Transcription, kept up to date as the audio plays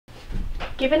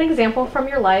Give an example from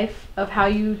your life of how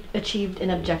you achieved an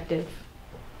objective.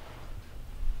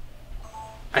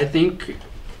 I think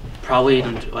probably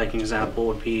like an example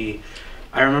would be,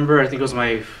 I remember I think it was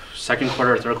my second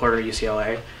quarter or third quarter at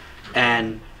UCLA,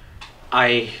 and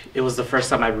it was the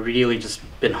first time I've really just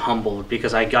been humbled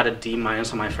because I got a D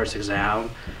minus on my first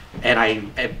exam,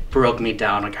 and it broke me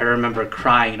down. Like I remember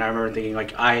crying, and I remember thinking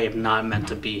like I am not meant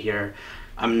to be here.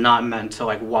 I'm not meant to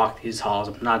like walk these halls.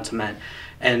 I'm not meant,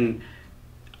 and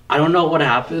I don't know what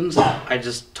happens. I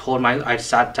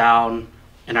sat down,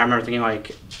 and I remember thinking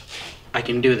like I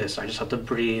can do this. I just have to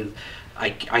breathe. I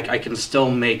can still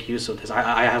make use of this.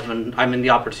 I'm in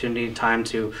the opportunity time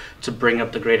to bring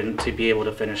up the grade and to be able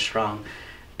to finish strong.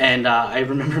 And I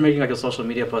remember making like a social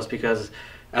media post because,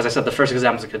 as I said, the first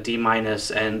exam was like a D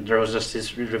minus, and there was just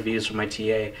these reviews from my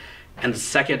TA. And the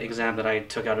second exam that I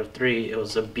took out of 3, it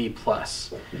was a B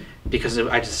plus, because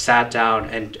I just sat down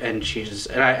and she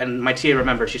just and my TA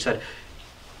remembered. She said,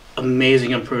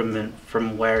 "Amazing improvement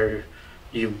from where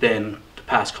you've been the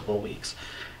past couple of weeks."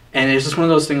 And it's just one of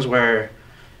those things where,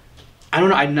 I don't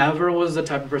know, I never was the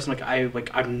type of person,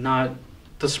 I'm not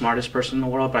the smartest person in the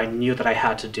world, but I knew that I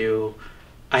had to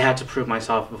prove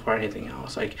myself before anything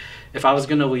else. Like, if I was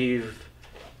going to leave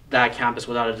that campus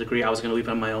without a degree, I was going to leave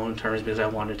on my own terms because I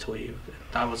wanted to leave.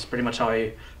 That was pretty much how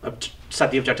I set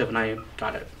the objective, and I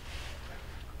got it.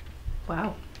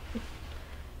 Wow.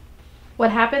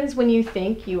 What happens when you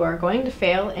think you are going to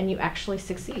fail and you actually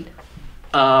succeed?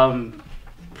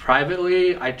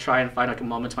 Privately, I try and find like a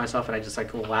moment to myself, and I just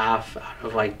like laugh out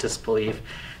of like disbelief,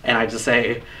 and I just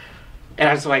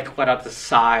like let out this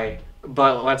sigh.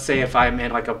 But let's say if I'm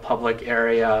in like a public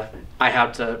area, I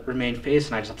have to remain face,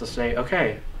 and I just have to say,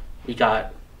 okay,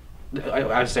 I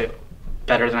would say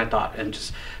better than I thought, and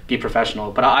just be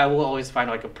professional. But I will always find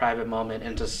like a private moment,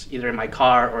 and just either in my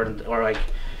car or like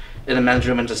in the men's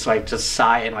room, and just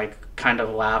sigh and like kind of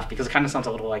laugh, because it kind of sounds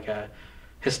a little like a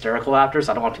hysterical laughter,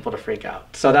 so I don't want people to freak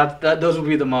out. So those would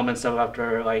be the moments of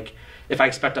after, like, if I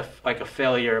expect a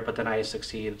failure, but then I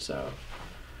succeed. So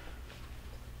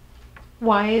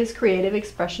why is creative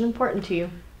expression important to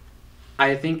you?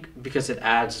 I think because it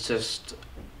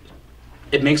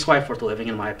makes life worth living,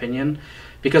 in my opinion,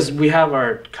 because we have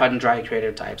our cut and dry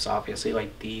creative types, obviously,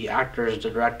 like the actors,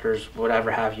 the directors, whatever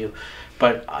have you.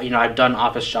 But I've done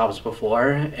office jobs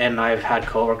before, and I've had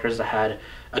coworkers that had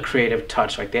a creative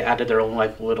touch. Like, they added their own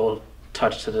like little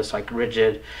touch to this like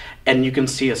rigid, and you can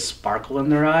see a sparkle in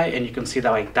their eye, and you can see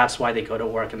that like that's why they go to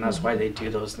work, and that's why they do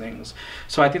those things.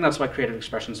 So I think that's why creative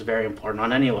expression is very important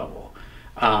on any level.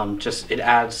 Just it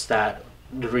adds the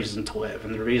reason to live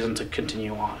and the reason to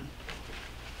continue on.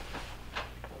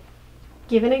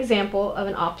 Give an example of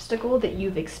an obstacle that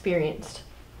you've experienced.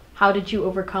 How did you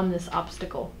overcome this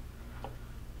obstacle?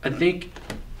 I think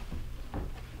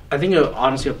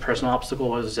honestly a personal obstacle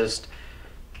was just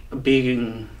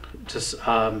being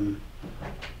kind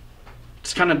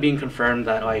of being confirmed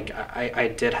that like I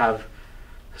did have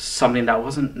something that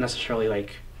wasn't necessarily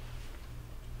like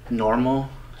normal,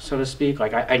 so to speak.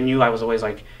 Like I knew I was always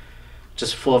like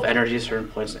just full of energy at certain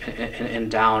points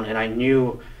and down, and I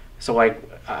knew, so like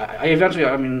I eventually,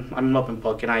 I mean, I'm an open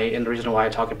book, and the reason why I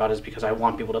talk about it is because I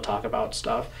want people to talk about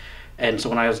stuff. And so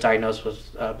when I was diagnosed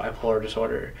with bipolar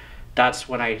disorder, that's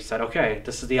when I said, okay,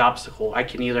 this is the obstacle. I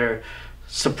can either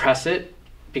suppress it,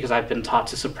 because I've been taught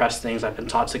to suppress things, I've been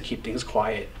taught to keep things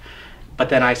quiet. But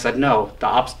then I said, no,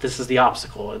 this is the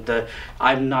obstacle.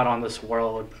 I'm not on this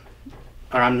world,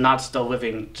 or I'm not still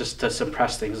living just to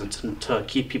suppress things and to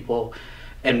keep people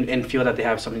and feel that they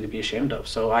have something to be ashamed of.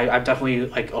 So I've definitely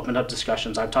like opened up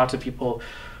discussions. I've talked to people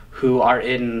who are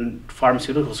in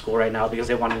pharmaceutical school right now because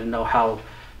they wanted to know how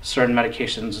certain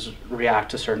medications react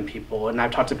to certain people. And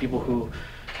I've talked to people who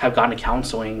have gone to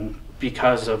counseling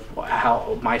because of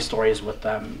how my story is with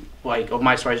them, like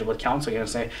my stories with counseling, and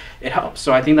say it helps.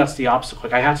 So I think that's the obstacle.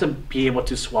 Like I have to be able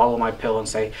to swallow my pill and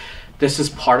say, this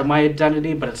is part of my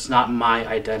identity, but it's not my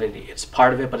identity. It's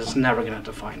part of it, but it's never going to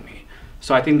define me.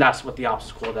 So I think that's what the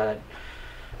obstacle that,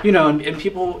 and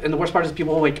people, and the worst part is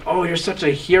people are like, oh, you're such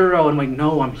a hero. And I'm like,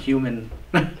 no, I'm human.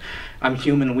 I'm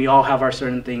human. We all have our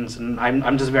certain things, and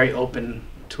I'm just very open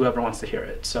to whoever wants to hear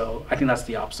it. So I think that's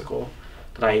the obstacle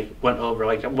that I went over.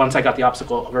 Like once I got the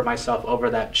obstacle over myself,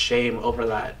 over that shame, over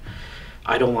that,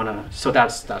 I don't want to. So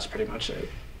that's pretty much it.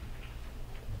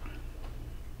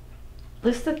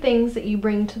 List the things that you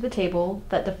bring to the table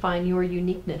that define your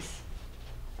uniqueness.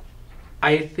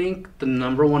 I think the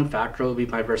number one factor will be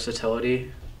my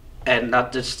versatility, and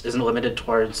that just isn't limited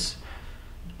towards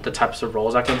the types of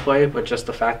roles I can play, but just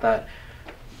the fact that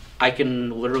I can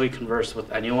literally converse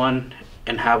with anyone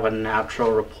and have a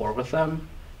natural rapport with them.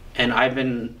 And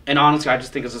honestly, I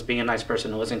just think it's just being a nice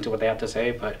person and listening to what they have to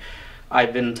say. But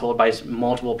I've been told by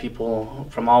multiple people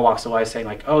from all walks of life saying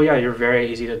like, "Oh yeah, you're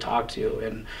very easy to talk to,"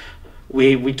 and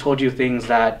we told you things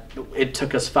that it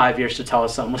took us 5 years to tell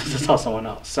someone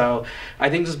else. So I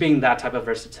think just being that type of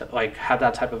have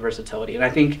that type of versatility, and I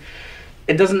think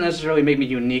it doesn't necessarily make me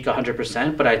unique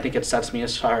 100%, but I think it sets me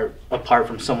apart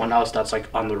from someone else that's like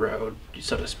on the road,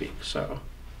 so to speak. So.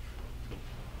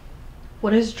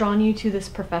 What has drawn you to this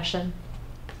profession?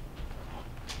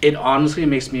 It honestly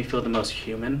makes me feel the most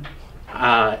human,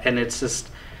 and it's just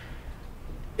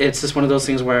one of those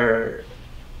things where,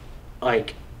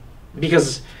 like,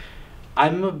 because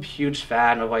I'm a huge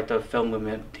fan of like the film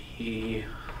movement, the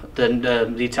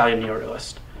Italian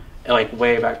neorealist, like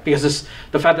way back, because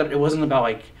the fact that it wasn't about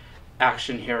like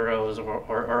action heroes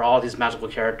or all these magical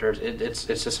characters. It's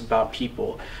just about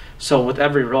people. So with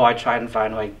every role, I try and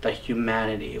find like the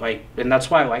humanity, like, and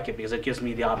that's why I like it, because it gives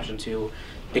me the option to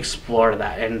explore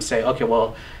that and say, okay,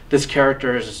 well, this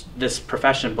character is this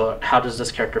profession, but how does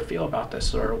this character feel about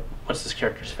this, or what's this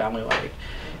character's family like?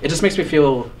 It just makes me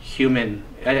feel human.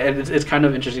 And it's kind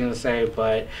of interesting to say,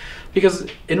 but because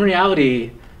in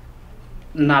reality,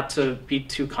 not to be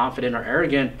too confident or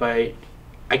arrogant, but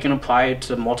I can apply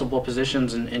to multiple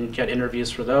positions and get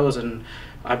interviews for those, and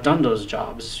I've done those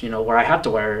jobs, where I had to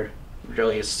wear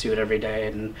really a suit every day,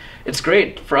 and it's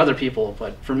great for other people,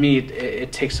 but for me,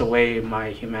 it takes away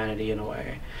my humanity in a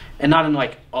way, and not in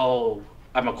like, oh,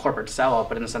 I'm a corporate sellout,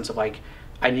 but in the sense of like,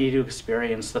 I need to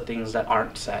experience the things that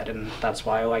aren't said, and that's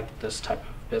why I like this type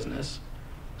of business.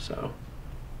 So.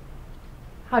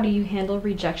 How do you handle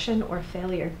rejection or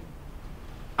failure?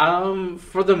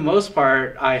 For the most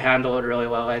part, I handle it really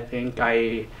well. I think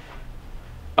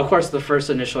of course, the first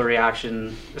initial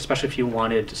reaction, especially if you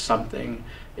wanted something,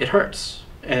 it hurts.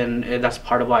 And that's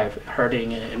part of life,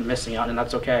 hurting and missing out, and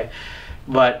that's okay.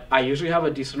 But I usually have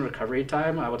a decent recovery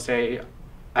time. I would say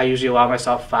I usually allow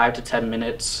myself 5 to 10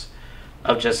 minutes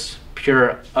of just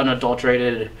pure,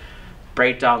 unadulterated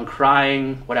breakdown,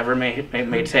 crying, whatever it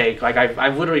may take. Like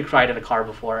I've literally cried in a car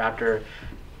before after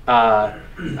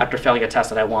failing a test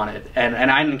that I wanted, and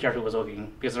I didn't care who was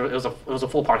looking, because it was a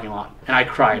full parking lot, and I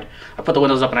cried. I put the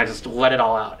windows up and I just let it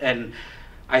all out, and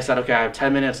I said, okay, I have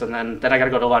 10 minutes, and then I got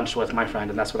to go to lunch with my friend,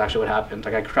 and that's what happened.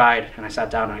 Like I cried and I sat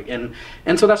down,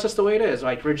 and so that's just the way it is.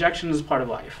 Like rejection is part of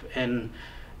life, and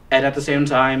at the same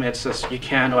time, it's just you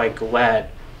can't like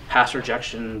let past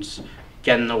rejections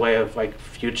get in the way of like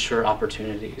future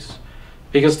opportunities.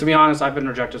 Because to be honest, I've been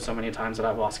rejected so many times that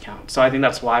I've lost count. So I think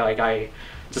that's why like I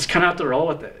just kind of have to roll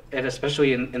with it. And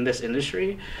especially in this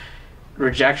industry,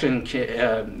 rejection,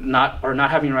 not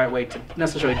having the right way to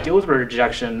necessarily deal with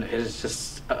rejection is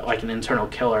just like an internal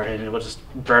killer, and it will just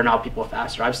burn out people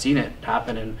faster. I've seen it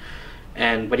happen,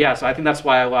 but yeah, so I think that's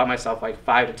why I allow myself like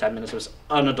 5 to 10 minutes of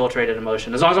unadulterated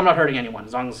emotion, as long as I'm not hurting anyone,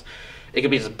 as long as it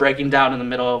could be just breaking down in the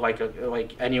middle of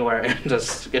like anywhere and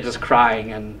just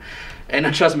crying,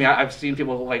 and trust me, I've seen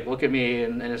people like look at me,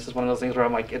 and it's just one of those things where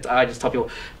I'm like, I just tell people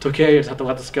it's okay, you just have to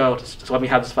let this go, just let me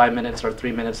have this 5 minutes or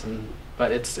 3 minutes,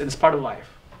 but it's part of life.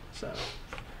 So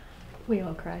we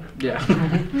all cry. Yeah.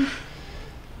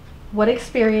 What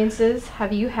experiences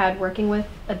have you had working with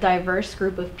a diverse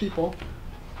group of people?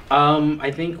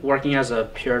 I think working as a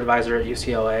peer advisor at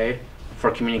UCLA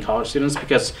for community college students,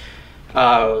 because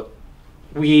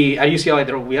we at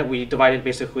UCLA we divided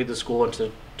basically the school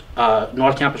into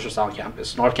North Campus or South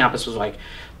Campus. North Campus was like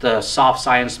the soft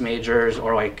science majors,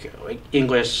 or like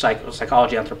English,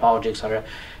 psychology, anthropology, etc.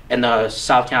 And the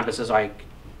South Campus is like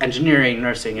engineering,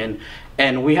 nursing,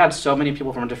 and we had so many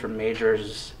people from different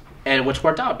majors, and which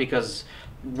worked out because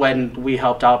when we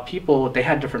helped out people, they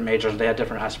had different majors, they had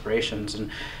different aspirations,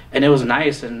 and it was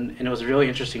nice, and it was really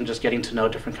interesting just getting to know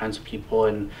different kinds of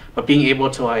people, but being able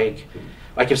to like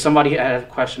if somebody had a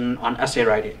question on essay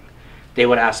writing, they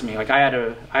would ask me. Like I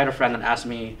had a friend that asked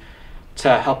me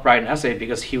to help write an essay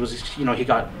because he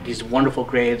got these wonderful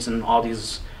grades in all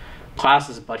these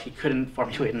classes, but he couldn't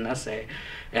formulate an essay.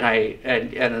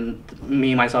 And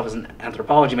me myself as an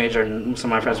anthropology major, and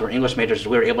some of my friends were English majors,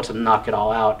 we were able to knock it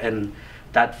all out. And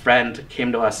that friend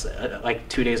came to us like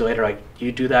 2 days later, like,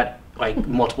 you do that like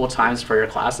multiple times for your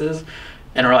classes?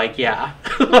 And we're like, yeah.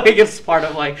 Like it's part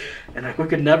of like, and like we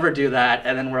could never do that.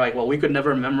 And then we're like, well, we could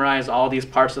never memorize all these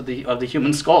parts of the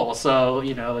human skull. So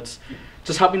it's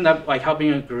just helping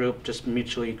a group just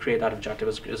mutually create that objective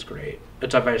is great. A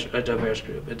diverse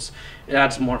group. It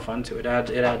adds more fun to it.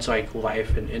 It adds like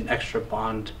life and extra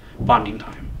bonding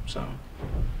time. So.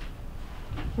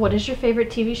 What is your favorite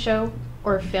TV show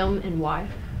or film, and why?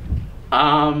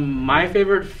 My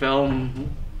favorite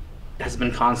film has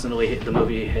been constantly the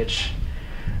movie Hitch.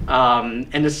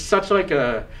 And it's such like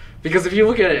a, because if you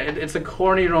look at it, it's a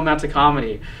corny romantic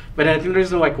comedy. But I think the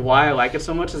reason like why I like it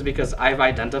so much is because I've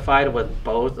identified with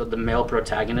both of the male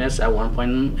protagonists at one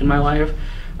point in my life.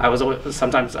 I was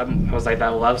sometimes I was like that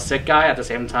lovesick guy. At the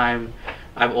same time,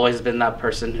 I've always been that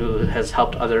person who has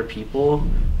helped other people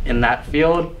in that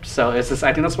field. So it's just,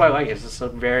 I think that's why I like it. It's just a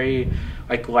very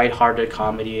like lighthearted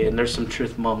comedy, and there's some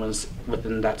truth moments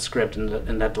within that script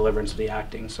and that deliverance of the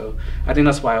acting. So I think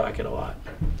that's why I like it a lot.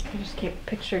 I just keep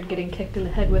pictured getting kicked in the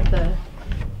head with the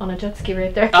on a jet ski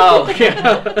right there. Oh,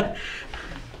 yeah.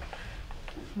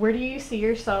 Where do you see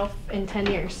yourself in 10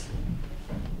 years?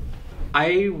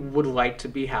 I would like to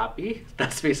be happy.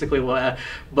 That's basically what.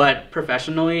 But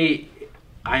professionally,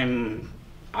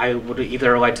 I would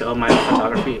either like to own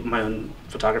my own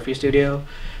photography studio,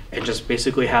 and just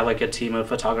basically have like a team of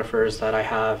photographers that I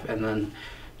have, and then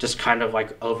just kind of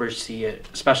like oversee it,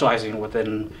 specializing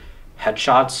within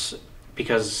headshots,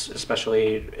 because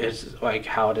especially it's like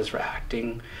how it is for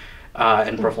acting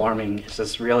and performing. It's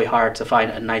just really hard to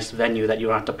find a nice venue that you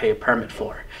don't have to pay a permit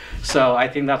for. So I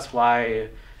think that's why.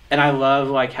 And I love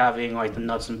like having like the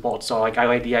nuts and bolts. So like I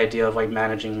like the idea of like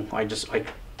managing like just like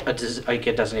a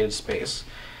designated space.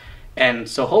 And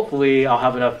so hopefully I'll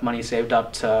have enough money saved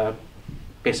up to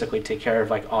basically take care of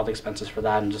like all the expenses for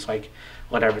that, and just like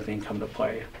let everything come to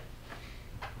play.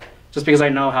 Just because I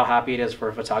know how happy it is for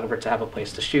a photographer to have a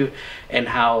place to shoot, and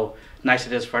how nice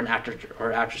it is for an actor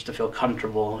or actress to feel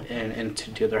comfortable and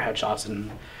to do their headshots,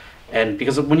 and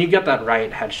because when you get that right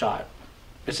headshot,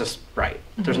 it's just right.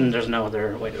 There's no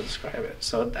other way to describe it.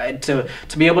 So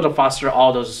to be able to foster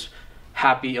all those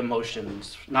happy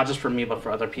emotions, not just for me but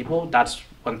for other people, that's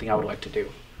one thing I would like to do.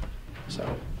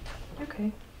 So.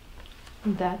 Okay.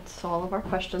 That's all of our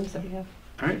questions that we have.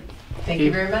 All right. Thank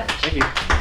you very much. Thank you.